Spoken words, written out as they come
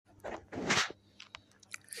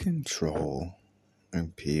Control,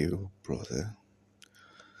 Imperial Brother,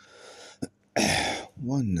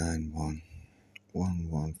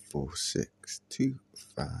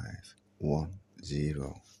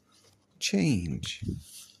 191-1146-2510. Change.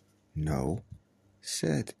 No,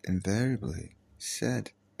 said invariably, said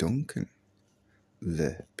Duncan.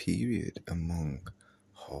 The period among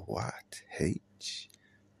Hawat H.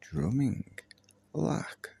 Drumming,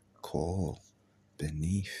 lack, call,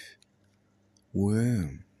 beneath,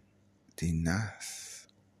 worm, denath,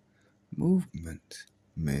 movement,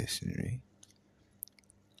 mercenary,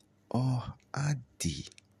 or Adi,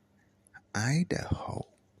 Idaho,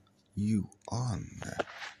 you on.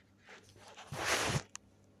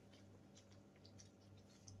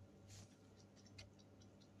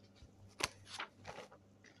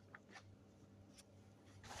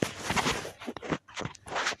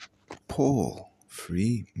 Paul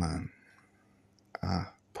Freeman,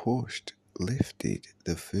 pushed, lifted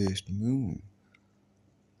the first moon.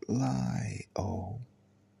 Lie,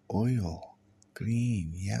 oil,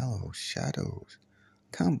 green, yellow, shadows,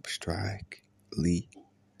 camp strike, Lee.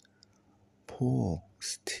 Paul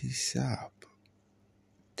Stisab,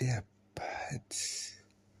 Depats,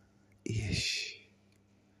 Ish,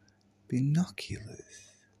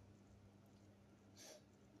 binoculars.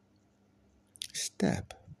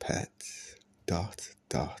 Step pets,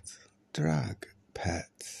 drag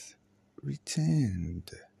pets,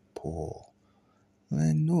 returned Paul,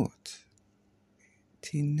 Lenut,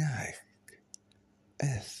 Tinach,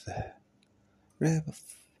 Ether, Rev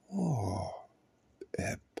 4,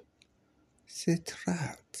 Eb,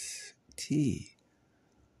 Citrats, T,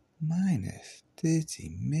 minus 30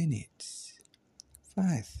 minutes,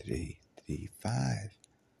 5335,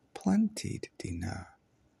 planted dinar,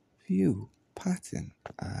 view, pattern,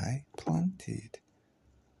 I planted,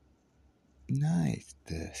 night,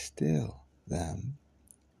 the still, them,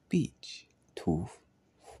 beach, tooth,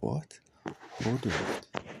 foot, huddled.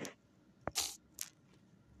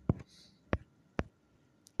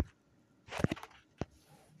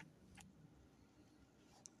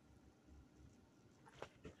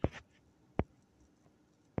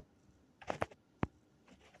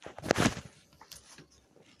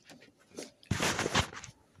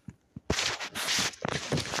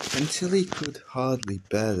 Until he could hardly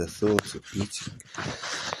bear the thought of eating.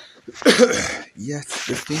 Yet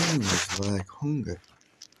the feeling was like hunger.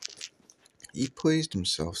 He poised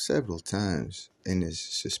himself several times in his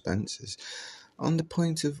suspenses, on the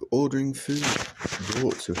point of ordering food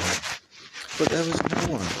brought to him, but there was no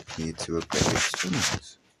one here to obey his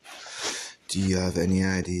summons. "Do you have any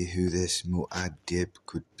idea who this Mu'ad'Dib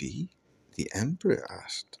could be?" the Emperor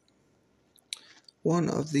asked. "One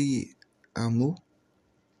of the Amu?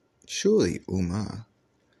 Surely Umar."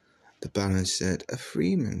 The Baron said, "A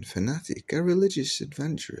freeman, fanatic, a religious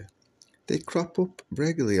adventurer. They crop up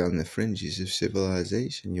regularly on the fringes of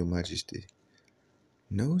civilization, your majesty."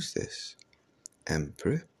 "Knows this,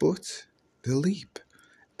 Emperor, but the leap."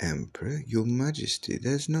 "Emperor, your majesty,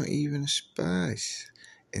 there's not even a spice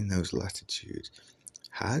in those latitudes."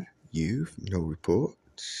 "Had you no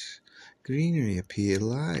reports?" "Greenery appear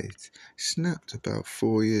light, snapped about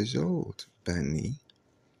 4 years old, Benny."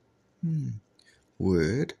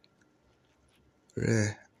 "Word?"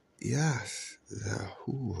 "Yes, the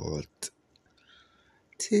Huot.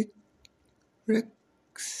 Tig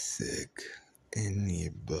Rexig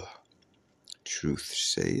Enib. Truth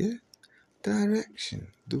sayer?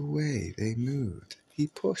 Direction, the way they moved." He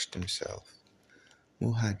pushed himself.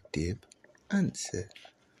 Mu'ad'Dib, answer.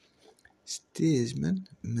 "Steersman,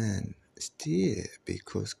 men steer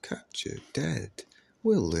because captured, dead.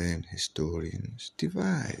 Will learn historians,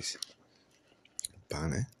 devise."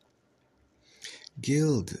 Banner.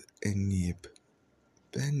 Guild Enib,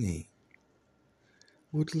 Benny,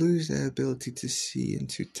 would lose their ability to see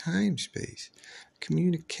into time-space.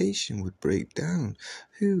 Communication would break down.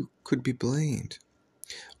 Who could be blamed?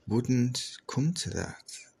 Wouldn't come to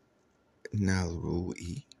that.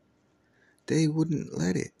 Nalrui. They wouldn't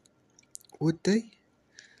let it, would they?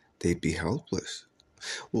 They'd be helpless.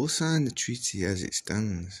 "We'll sign the treaty as it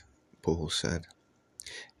stands," Paul said.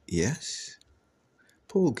 "Yes?"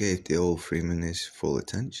 Paul gave the old freeman his full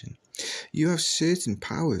attention. "You have certain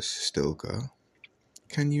powers, Stilgar.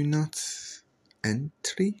 Can you not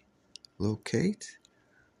entry, locate,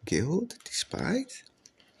 guild, despite?"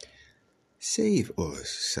 "Save us,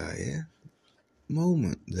 sire."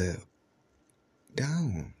 Moment there,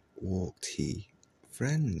 down walked he.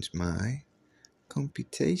 "Friends, my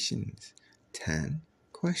computations, 10, ?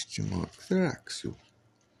 Thraxu.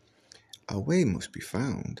 "A way must be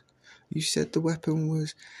found. You said the weapon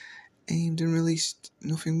was aimed and released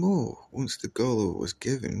nothing more. Once the goal was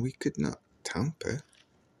given, we could not tamper.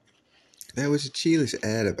 There was a cheerless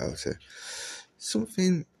air about her,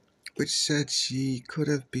 something which said she could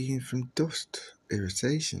have been from dust,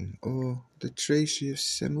 irritation, or the tracery of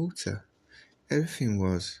Semuta. Everything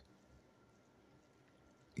was,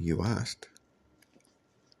 you asked,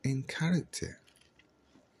 in character.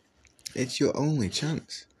 It's your only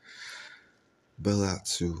chance.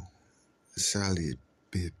 Balatsu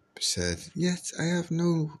Salibib said, Yet I have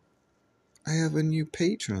a new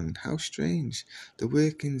patron. How strange, the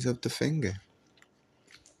workings of the finger.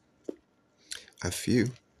 A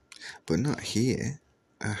few, but not here.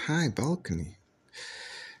 A high balcony.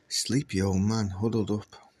 Sleepy old man huddled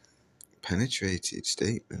up. Penetrated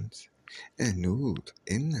statements. Enude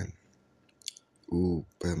in them.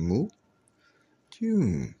 Ubemu.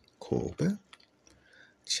 June. Korba.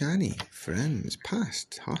 Chani. Friends.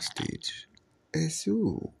 Past. Hostage.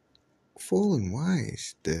 Esu. Fallen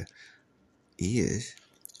wise. The ears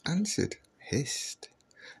answered. Hissed.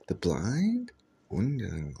 The blind.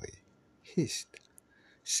 Wonderingly. Hissed.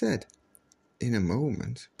 Said. In a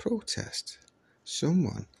moment. Protest.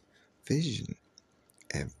 Someone. Vision.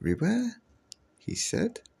 Everywhere? He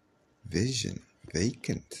said. Vision.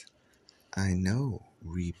 Vacant. I know.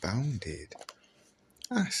 Rebounded.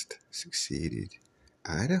 Asked. Succeeded.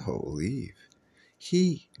 Idaho. Leave.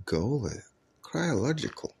 He. Gola.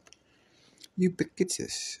 Cryological.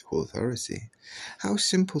 Ubiquitous. Authority. How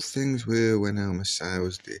simple things were when our Messiah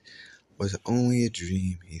was only a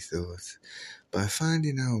dream, he thought. By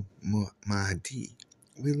finding our Mahdi,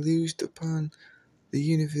 we loosed upon the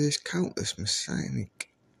universe countless messianic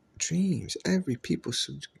dreams, every people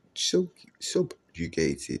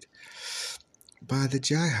subjugated by the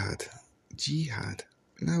jihad,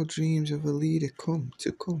 now dreams of a leader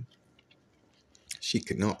to come. She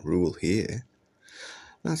could not rule here.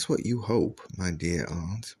 That's what you hope, my dear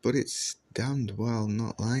aunt, but it's damned well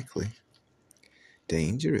not likely.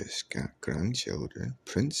 Dangerous grandchildren,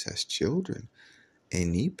 princess children,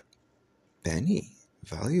 Enib, Benny,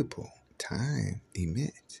 valuable, time,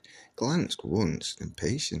 emit, glanced once,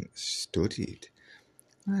 impatient, studied.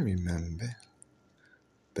 I remember.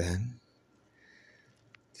 Ben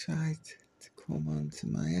tried to come on to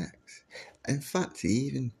my ex. In fact, he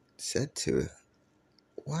even said to her,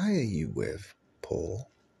 Why are you with Paul?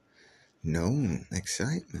 Known,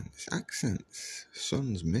 excitements, accents,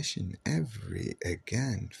 son's mission,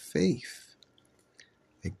 again, faith.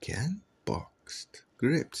 Again, boxed,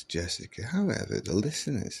 gripped Jessica. However, the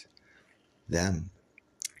listeners, them,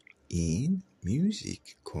 in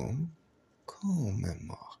music, come, and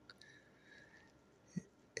mock.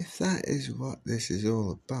 If that is what this is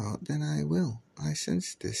all about, then I will. I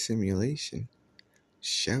sense the simulation,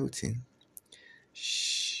 shouting,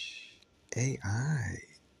 shh, AI.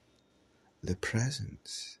 The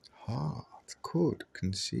presence, heart, could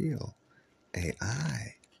conceal.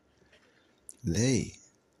 AI. They.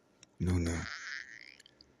 No.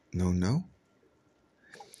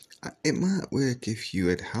 It might work if you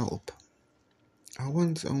had help. I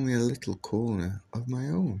want only a little corner of my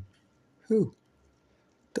own. Who? ...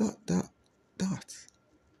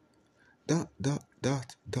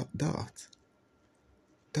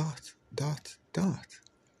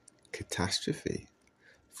 Catastrophe.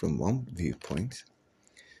 From one viewpoint.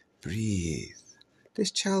 Breathe.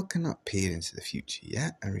 This child cannot peer into the future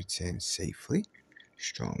yet and return safely.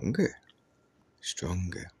 Stronger.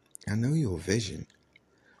 I know your vision.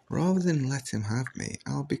 Rather than let him have me,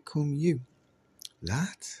 I'll become you.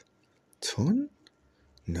 That? Ton?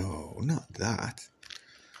 No, not that.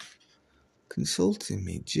 Consulting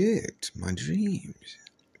me jerked my dreams.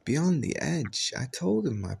 Beyond the edge, I told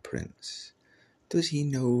him my prince. Does he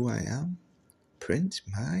know who I am? Prince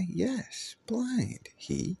my? Yes. Blind.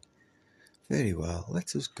 He? Very well,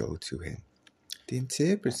 let us go to him. The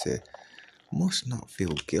interpreter must not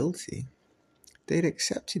feel guilty. They'd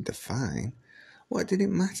accepted the fine. What did it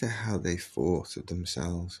matter how they thought of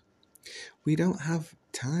themselves? We don't have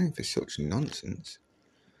time for such nonsense.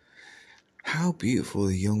 How beautiful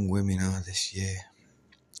the young women are this year.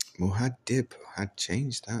 Muhaddib had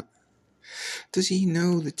changed that. Does he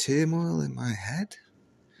know the turmoil in my head?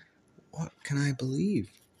 What can I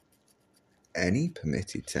believe? Any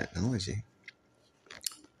permitted technology.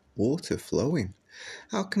 Water flowing.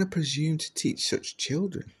 How can I presume to teach such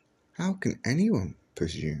children? How can anyone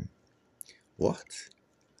presume? What?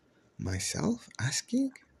 Myself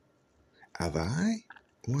asking? Have I?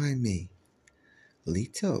 Why me?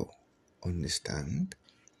 Leto, understand?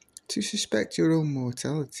 To suspect your own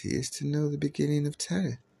mortality is to know the beginning of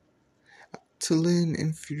terror. To learn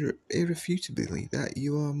irrefutably that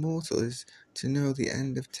you are mortal is to know the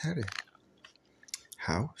end of terror.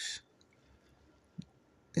 House?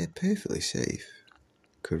 They're perfectly safe.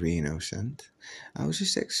 Corino sent. I was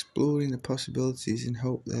just exploring the possibilities in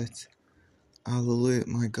hope that I'll alert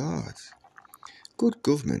my guards. Good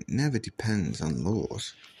government never depends on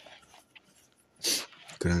laws,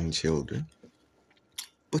 grandchildren,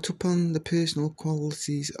 but upon the personal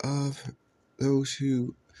qualities of those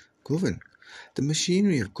who govern. The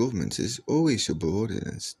machinery of government is always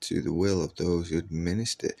subordinate to the will of those who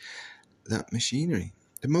administer that machinery.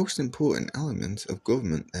 The most important element of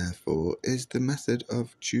government, therefore, is the method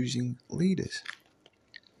of choosing leaders.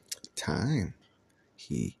 Time.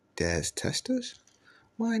 He dares test us?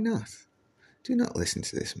 Why not? Do not listen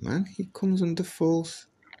to this man. He comes under false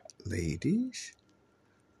ladies.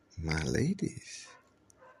 My ladies.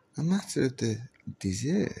 A matter of the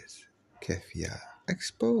desert. Kefia.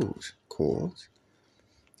 Expose. Court.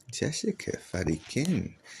 Jessica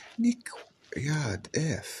Farikin. Nick Yard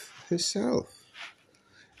F. herself.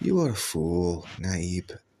 You are a fool,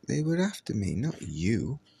 Naib. They were after me, not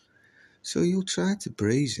you. So you'll try to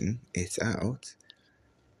brazen it out.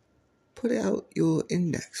 Put out your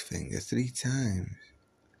index finger 3 times.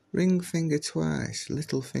 Ring finger twice,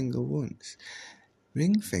 little finger once.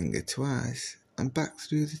 Ring finger twice, and back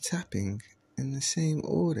through the tapping in the same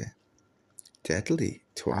order. Deadly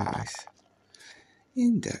twice.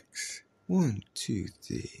 Index 1, 2,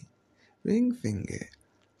 3. Ring finger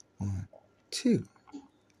 1, 2.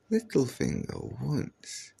 Little finger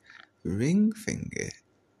once. Ring finger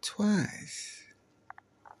twice.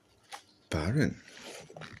 Baron.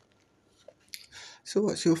 So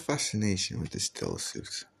what's your fascination with the still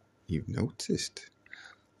suit? You've noticed.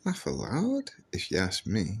 Laugh aloud, if you ask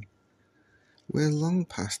me. We're long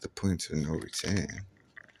past the point of no return.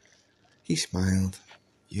 He smiled.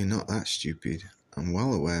 You're not that stupid. I'm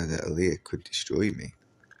well aware that Aaliyah could destroy me.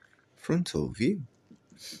 Frontal view.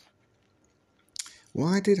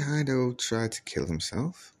 Why did Heido try to kill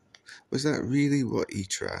himself? Was that really what he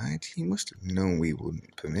tried? He must have known we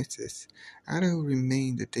wouldn't permit it. Heido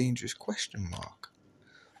remained a dangerous question mark.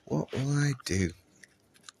 What will I do?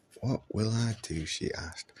 What will I do? She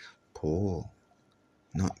asked. Paul.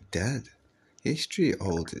 Not dead. History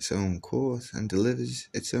holds its own course and delivers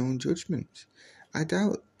its own judgments. I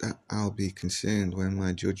doubt that I'll be concerned when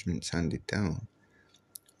my judgment's handed down.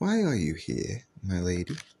 Why are you here, my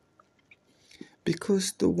lady?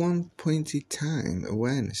 Because the one-pointed time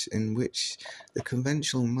awareness in which the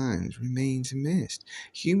conventional mind remains immersed.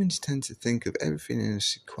 Humans tend to think of everything in a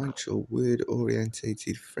sequential,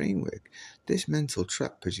 word-orientated framework. This mental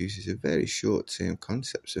trap produces a very short-term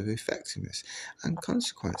concepts of effectiveness and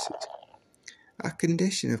consequences. A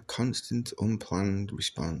condition of constant, unplanned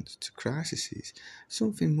response to crises.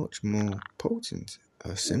 Something much more potent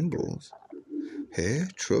are symbols. Her,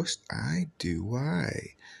 trust, I, do,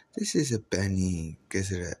 why. This is a Bene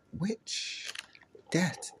Gesserit witch.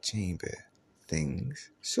 Death chamber. Things.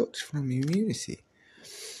 Such from immunity.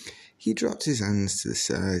 He dropped his hands to the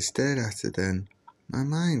side, stared at her then. My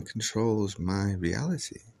mind controls my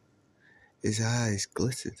reality. His eyes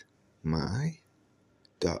glittered. My? ...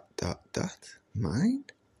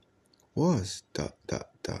 Mind? Was ...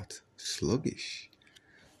 Sluggish.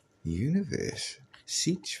 Universe.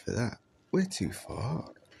 Seach for that. We're too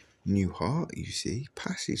far. New heart, you see.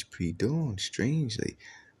 Passage pre-dawn, strangely.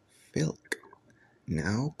 Filk.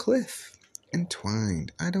 Now cliff.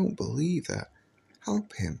 Entwined. I don't believe that.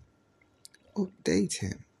 Help him. Update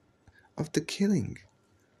him. Of the killing.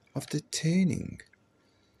 Of the turning.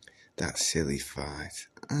 That silly fight.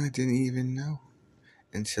 I didn't even know.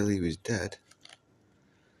 Until he was dead.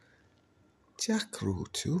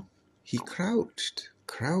 Jackrutu. He crouched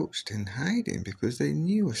in hiding because they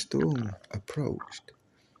knew a storm approached.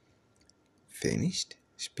 Finished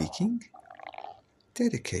speaking?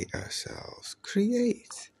 Dedicate ourselves.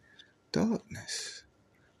 Create. Darkness.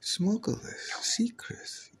 Smuggle this.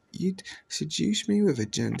 Secret. You'd seduce me with a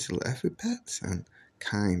gentle epithet and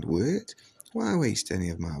kind word. Why waste any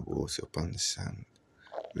of my water upon the sand?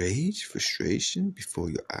 Rage, frustration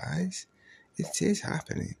before your eyes? It is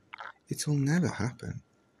happening. It'll never happen.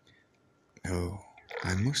 No,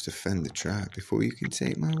 I must offend the tribe before you can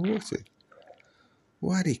take my water.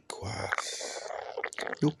 Warikwas.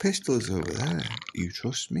 Your pistol's over there. You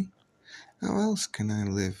trust me? How else can I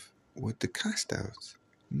live with the cast out?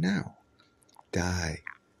 Now. Die.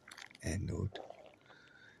 Enod.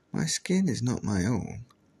 My skin is not my own.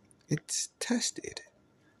 It's tested.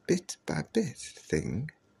 Bit by bit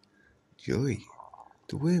thing. Joy.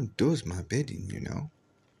 The worm does my bidding, you know.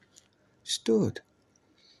 Stood.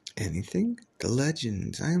 Anything? The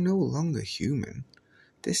legends. I am no longer human.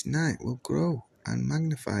 This night will grow and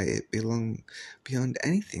magnify it beyond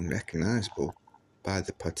anything recognizable by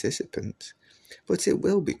the participants. But it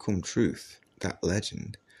will become truth, that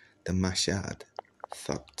legend, the Mashhad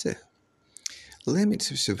Thopter. Limits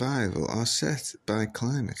of survival are set by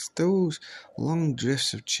climate, those long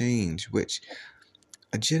drifts of change which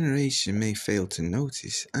a generation may fail to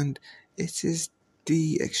notice, and it is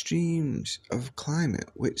the extremes of climate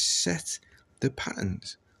which set the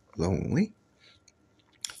patterns. Lonely,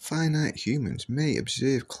 finite humans may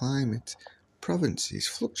observe climate provinces,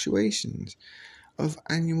 fluctuations of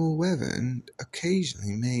annual weather, and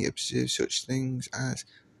occasionally may observe such things as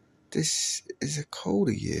this is a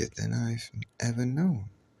colder year than I've ever known.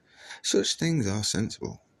 Such things are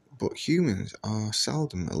sensible, but humans are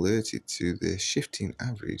seldom alerted to the shifting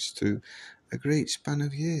average through a great span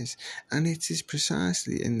of years, and it is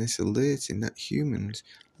precisely in this alerting that humans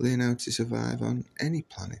learn how to survive on any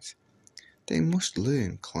planet. They must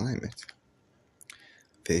learn climate.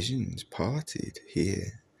 Visions parted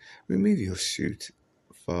here. Remove your suit,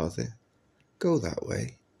 father. Go that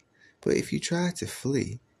way. But if you try to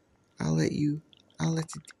flee, I'll let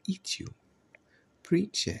it eat you.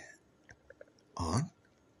 Preacher. On?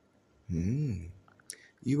 You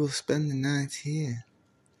will spend the night here.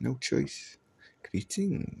 No choice.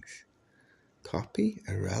 Greetings. Copy?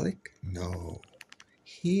 A relic? No.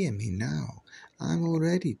 Hear me now. I'm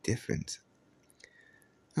already different.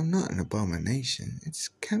 I'm not an abomination. It's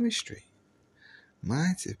chemistry.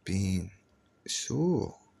 Might have been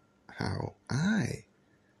so. How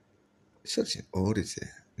such an auditor,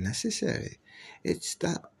 necessary. It's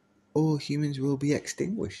that all humans will be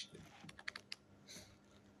extinguished.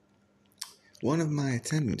 One of my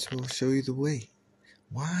attendants will show you the way.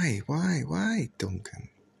 Why, Duncan?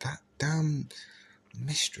 That damn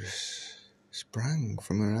mistress sprang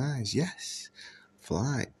from her eyes. Yes,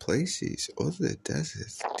 flight, places, other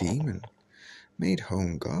deserts, demon, made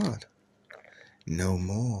home god. No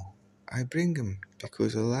more. I bring him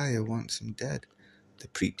because a liar wants him dead. The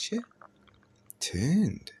preacher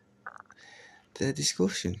turned. Their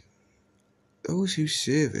discussion. Those who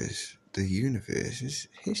serve us, the universe, is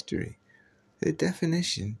history. The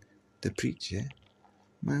definition, the preacher.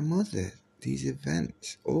 My mother, these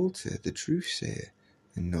events alter the truth sayer.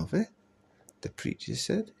 Another, the preacher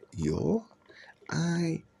said,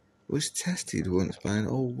 I was tested once by an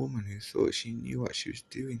old woman who thought she knew what she was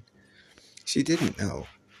doing. She didn't know,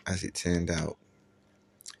 as it turned out.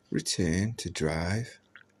 Return to drive.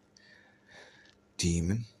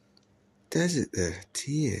 Demon. Desert the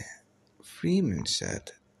tear. Freeman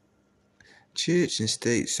said. Church and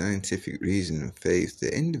state, scientific reason and faith,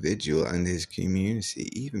 the individual and his community,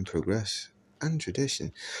 even progress and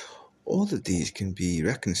tradition, all of these can be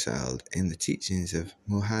reconciled in the teachings of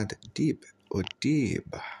Muhaddib or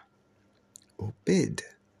Dib or Bid.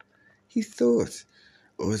 He thought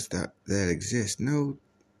was that there exists no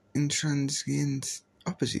intransient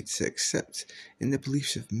opposites except in the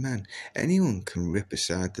beliefs of men. Anyone can rip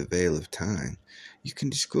aside the veil of time. You can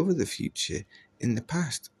discover the future in the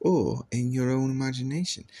past or in your own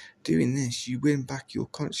imagination. Doing this, you win back your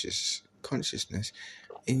consciousness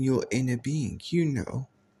in your inner being.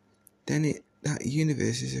 Then that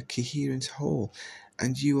universe is a coherent whole,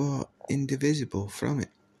 and you are indivisible from it.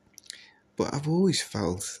 But I've always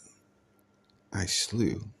felt I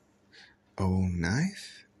slew. Oh,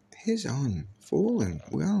 knife? His on, fallen,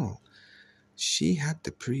 well. She had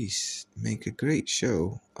the priest make a great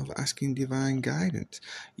show of asking divine guidance.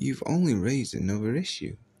 You've only raised another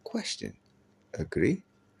issue. Question. Agree?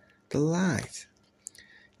 The light.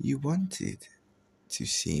 You wanted to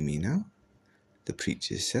see me now? The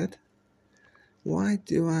preacher said. Why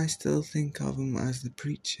do I still think of him as the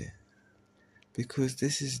preacher? Because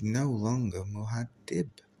this is no longer Muhaddib.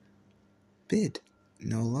 Bid,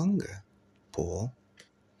 no longer. Paul.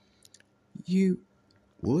 You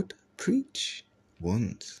would preach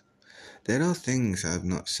once. There are things I have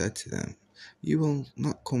not said to them. You will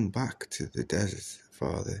not come back to the desert,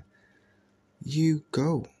 Father. You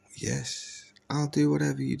go, yes. I'll do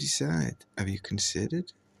whatever you decide. Have you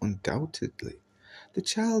considered? Undoubtedly. The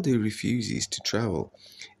child who refuses to travel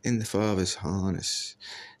in the father's harness.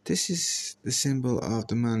 This is the symbol of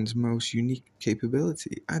the man's most unique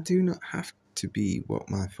capability. I do not have to be what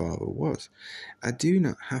my father was. I do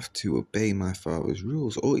not have to obey my father's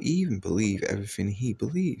rules or even believe everything he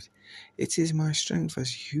believed. It is my strength as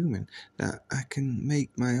a human that I can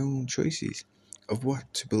make my own choices of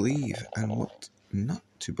what to believe and what not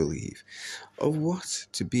to believe, of what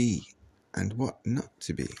to be and what not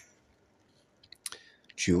to be.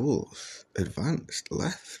 Jules advanced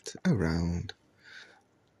left around.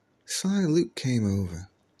 Sly Luke came over,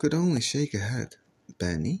 could only shake her head.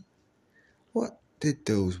 Benny? What did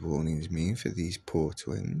those warnings mean for these poor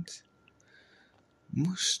twins?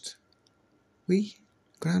 Must we,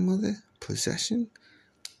 grandmother? Possession?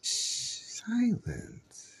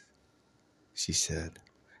 Silence, she said.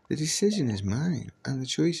 The decision is mine, and the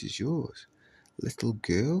choice is yours. Little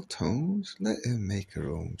girl, Tones, let her make her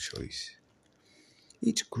own choice.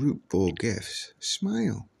 Each group bore gifts.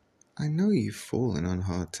 Smile. I know you've fallen on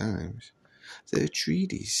hard times. The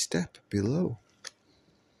Atreides step below.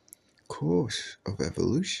 Course of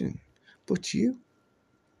evolution. But you?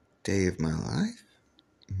 Day of my life?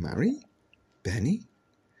 Marry? Benny?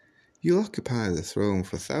 You'll occupy the throne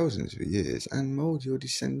for thousands of years and mold your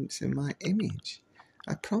descendants in my image.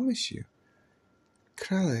 I promise you.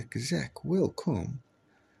 Kralek Zek will come.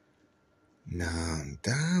 Nam,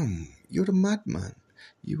 damn, you're a madman.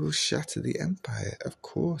 You will shatter the Empire. Of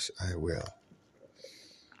course I will.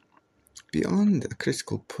 Beyond a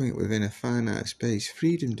critical point within a finite space,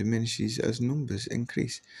 freedom diminishes as numbers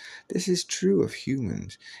increase. This is true of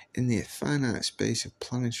humans in the finite space of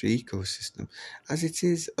planetary ecosystem, as it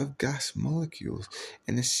is of gas molecules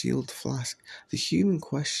in a sealed flask. The human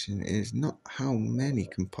question is not how many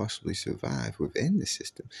can possibly survive within the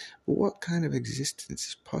system, but what kind of existence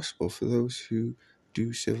is possible for those who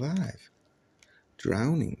do survive.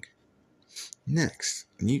 Drowning. Next,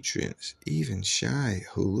 nutrients. Even Shai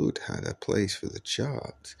Hulud had a place for the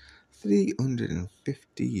charts.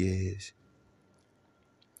 350 years.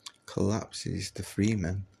 Collapses the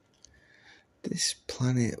Freemen. This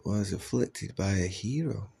planet was afflicted by a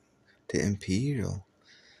hero. The Imperial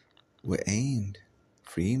were aimed.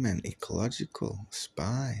 Freemen ecological.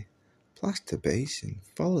 Spy. Plaster Basin.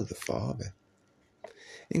 Follow the father.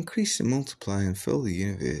 Increase and multiply and fill the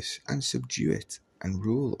universe and subdue it, and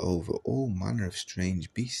rule over all manner of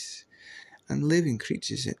strange beasts, and living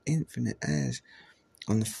creatures and infinite airs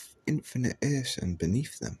on the infinite earths and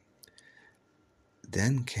beneath them.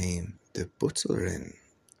 Then came the Butlerin,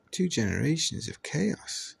 2 generations of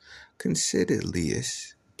chaos. Consider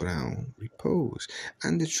Leas, Brown, Repose,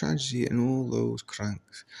 and the tragedy and all those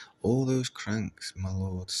cranks, my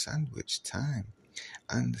lord, sandwiched time,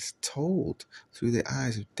 and told through the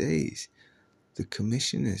eyes of days. The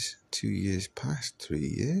commissioners, 2 years past, 3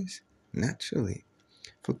 years, naturally.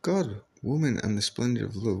 For God, woman, and the splendour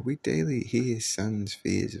of love, we daily hear sans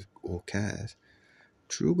fears or cares.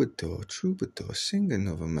 Troubadour, troubadour, sing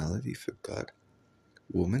another melody for God.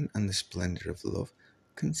 Woman and the splendour of love,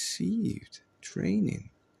 conceived, training,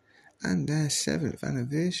 and their 7th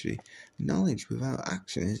anniversary. Knowledge without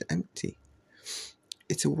action is empty.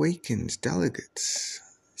 It awakens delegates.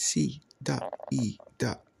 C.E.T's.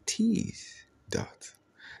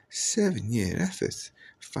 7-year effort.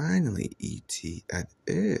 Finally, E.T. had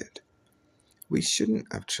erred. We shouldn't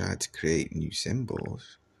have tried to create new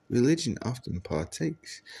symbols. Religion often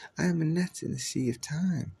partakes. I am a net in the sea of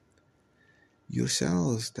time.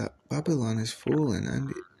 Yourselves that Babylon has fallen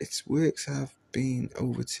and its works have been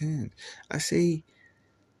overturned. I say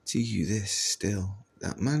to you this still,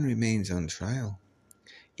 that man remains on trial.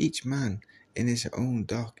 Each man in his own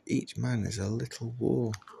dock, each man is a little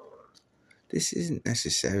war. This isn't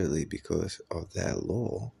necessarily because of their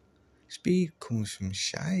law. Speed comes from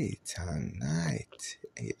Shaitan, night,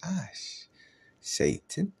 Ash.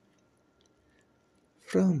 Satan?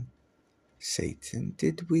 From Satan,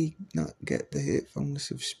 did we not get the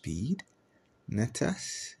hurtfulness of speed?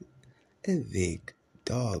 Natas, a vague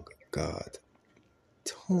dog god.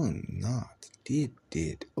 Ton not,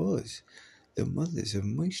 did us, the mothers of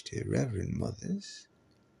moisture, reverend mothers.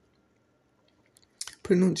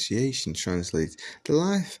 Pronunciation translates the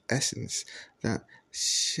life essence that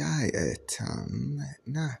Shaitan,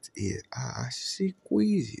 not it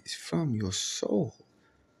squeezes from your soul.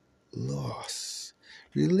 Loss,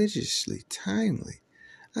 religiously, timely.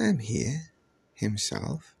 I am here,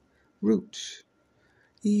 himself, roots.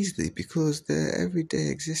 Easily, because their everyday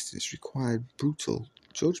existence required brutal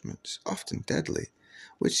judgments, often deadly,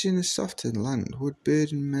 which in a softer land would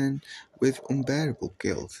burden men with unbearable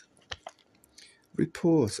guilt.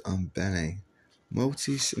 Report on Bene,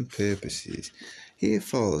 motives and purposes. Here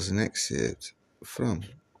follows an excerpt from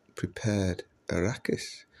Prepared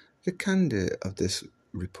Arrakis. The candour of this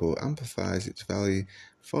report amplifies its value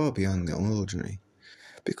far beyond the ordinary,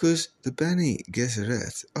 because the Bene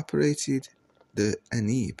Gesserit operated the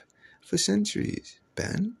Eneb for centuries.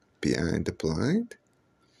 Ben, behind the blind,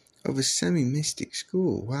 of a semi-mystic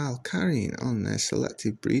school while carrying on their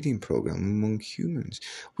selective breeding program among humans.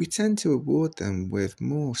 We tend to award them with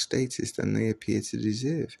more status than they appear to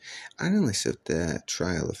deserve. Analysts of their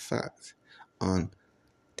trial of fact on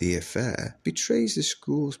The affair betrays the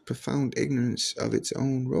school's profound ignorance of its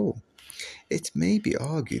own role. It may be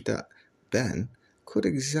argued that Ben could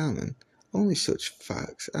examine only such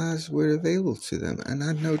facts as were available to them and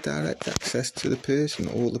had no direct access to the person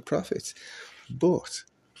or the prophet. But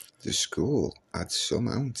the school had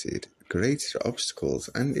surmounted greater obstacles,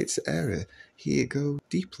 and its error here goes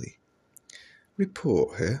deeply.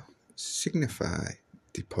 Report her, signify,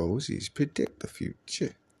 deposes, predict the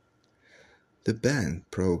future. The Ben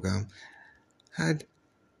program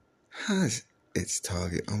has its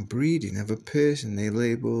target on breeding of a person they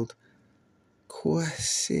labelled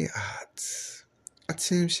Quasiat, a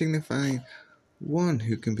term signifying one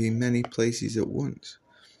who can be in many places at once.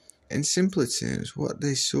 In simpler terms, what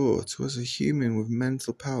they sought was a human with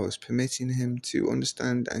mental powers permitting him to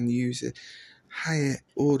understand and use higher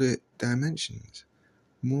order dimensions.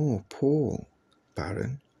 More Paul,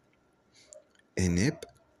 Baron. Inib,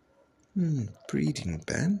 breeding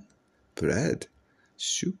Ben, bred,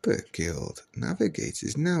 super guild,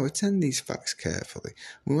 navigators. Now attend these facts carefully.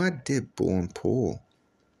 Muad'Dib born Paul.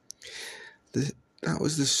 That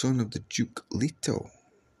was the son of the Duke Leto,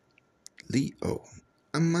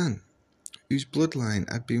 a man whose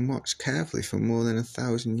bloodline had been watched carefully for more than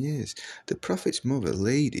 1,000 years. The prophet's mother,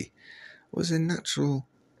 Lady, was a natural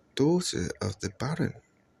daughter of the Baron,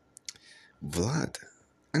 Vlad,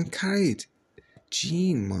 and carried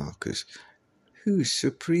gene markers whose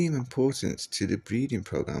supreme importance to the breeding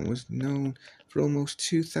program was known for almost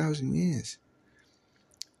 2,000 years.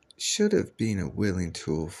 Should have been a willing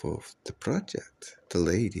tool for the project, the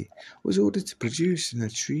Lady was ordered to produce an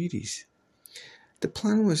Atreides. The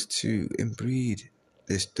plan was to inbreed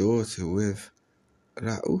this daughter with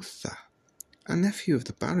Rautha, a nephew of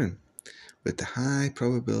the Baron, with the high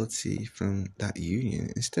probability from that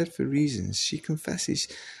union. Instead, for reasons she confesses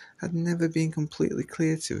had never been completely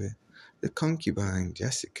clear to her, the concubine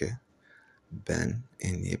Jessica, Ben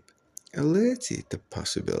Inib, alerted the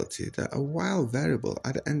possibility that a wild variable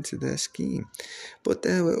had entered their scheme, but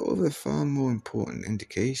there were other far more important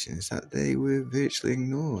indications that they were virtually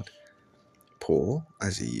ignored. Paul,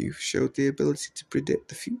 as a youth, showed the ability to predict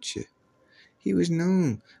the future. He was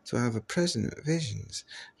known to have prescient visions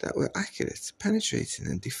that were accurate, penetrating,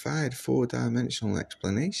 and defied four-dimensional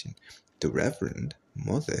explanation. The Reverend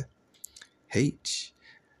Mother H.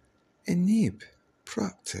 Inib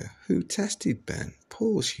Proctor, who tested Ben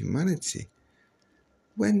Paul's humanity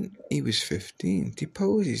when he was 15,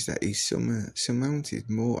 deposes that he surmounted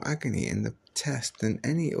more agony in the test than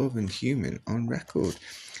any other human on record,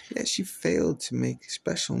 yet she failed to make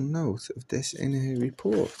special note of this in her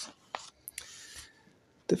report.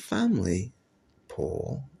 The family,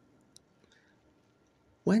 Paul.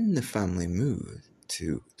 When the family moved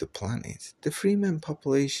to the planet, the Freeman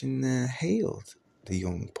population there hailed the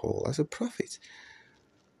young Paul as a prophet,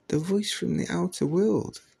 the voice from the outer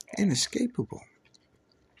world, inescapable.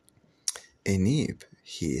 Inib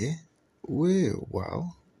here were,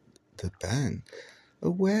 while the Ben,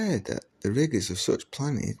 aware that the rigours of such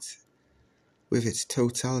planet, with its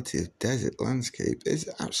totality of desert landscape, its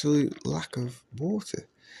absolute lack of water,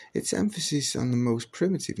 its emphasis on the most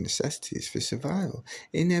primitive necessities for survival,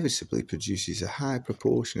 inevitably produces a high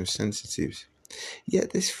proportion of sensitives.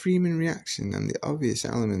 Yet this Freeman reaction and the obvious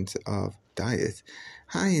element of diet,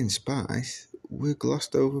 high in spice, were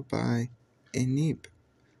glossed over by Inib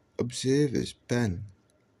observers Ben.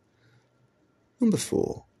 Number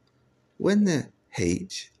 4. When the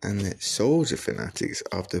H and the soldier fanatics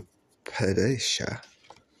of the Padishah,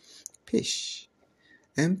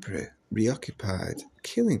 Emperor, reoccupied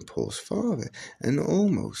killing Paul's father and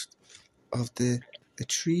almost of the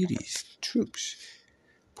Atreides troops,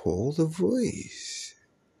 Paul the voice,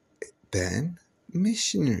 Ben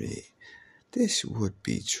missionary. This would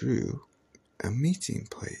be true. A meeting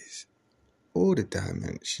place, order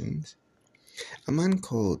dimensions. A man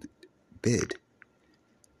called Bid,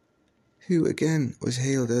 who again was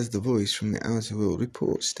hailed as the voice from the outer world,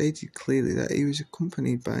 report stated clearly that he was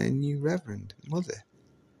accompanied by a new Reverend Mother,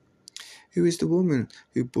 who is the woman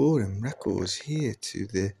who bore him records here to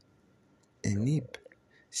the Inib,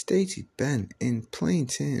 stated Ben in plain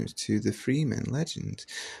terms to the Freeman legends,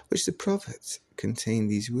 which the prophets contain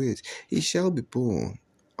these words: he shall be born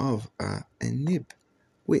of a Inib,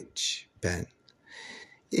 which Ben.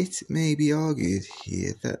 It may be argued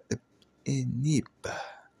here that the Inib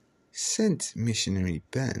sent missionary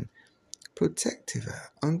Ben Protectiva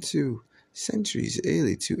onto centuries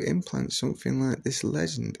early to implant something like this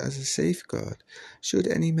legend as a safeguard should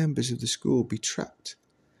any members of the school be trapped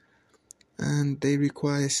and they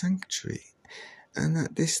require sanctuary. and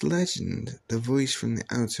that this legend, the voice from the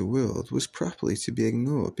outer world, was properly to be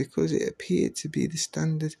ignored because it appeared to be the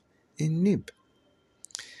standard in Nib.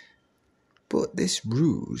 But this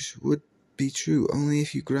ruse would be true only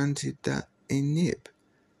if you granted that in Nib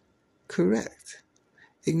correct,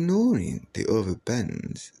 ignoring the other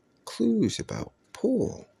Ben's clues about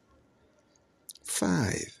Paul.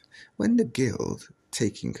 5. When the guild,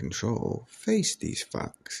 taking control, faced these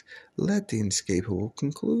facts, led the inescapable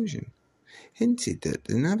conclusion, hinted that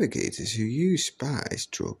the navigators who used spies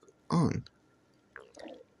drug on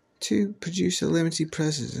to produce a limited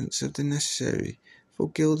presence of the necessary for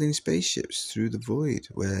guilding spaceships through the void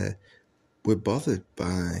were bothered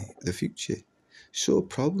by the future, saw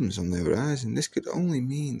problems on the horizon. This could only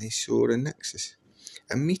mean they saw a nexus,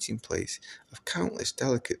 a meeting place of countless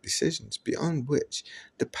delicate decisions beyond which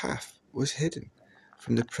the path was hidden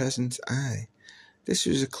from the present eye. This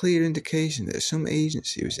was a clear indication that some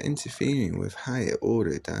agency was interfering with higher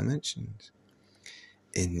order dimensions.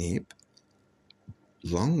 Inib,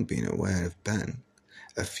 long been aware of Ben,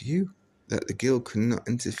 a few that the guild could not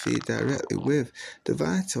interfere directly with. The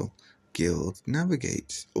vital guild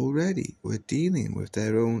navigates already were dealing with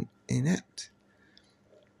their own inept.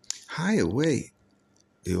 Higher weight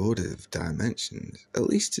the order of dimensions, at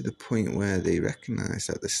least to the point where they recognized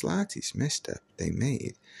that the slightest misstep they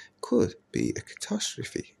made could be a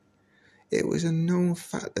catastrophe. It was a known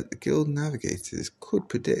fact that the guild navigators could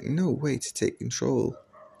predict no way to take control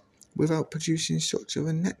without producing such of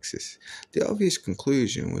a nexus. The obvious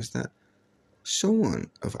conclusion was that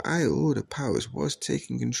someone of higher order powers was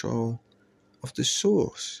taking control of the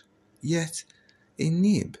source, yet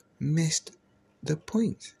Inib missed the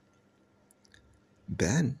point.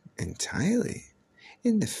 Ben entirely.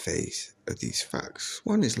 In the face of these facts,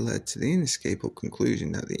 one is led to the inescapable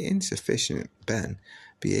conclusion that the insufficient Ben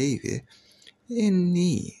behavior in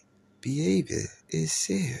knee behavior is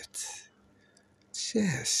saved.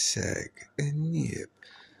 Jeseg and Nib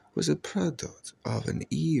was a product of an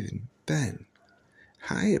even Ben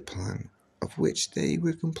higher plan of which they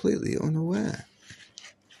were completely unaware.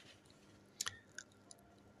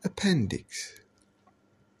 Appendix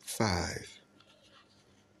 5.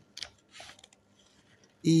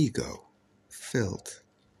 Ego, filth,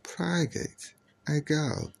 prigate,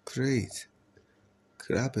 egal, great,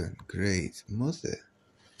 graben, great, mother,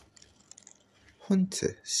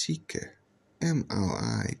 hunter, seeker,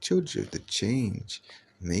 MLI, judge of the change,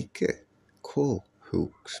 maker, call,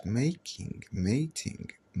 hooks, making,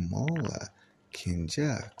 mating, mauler,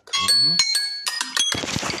 kinja,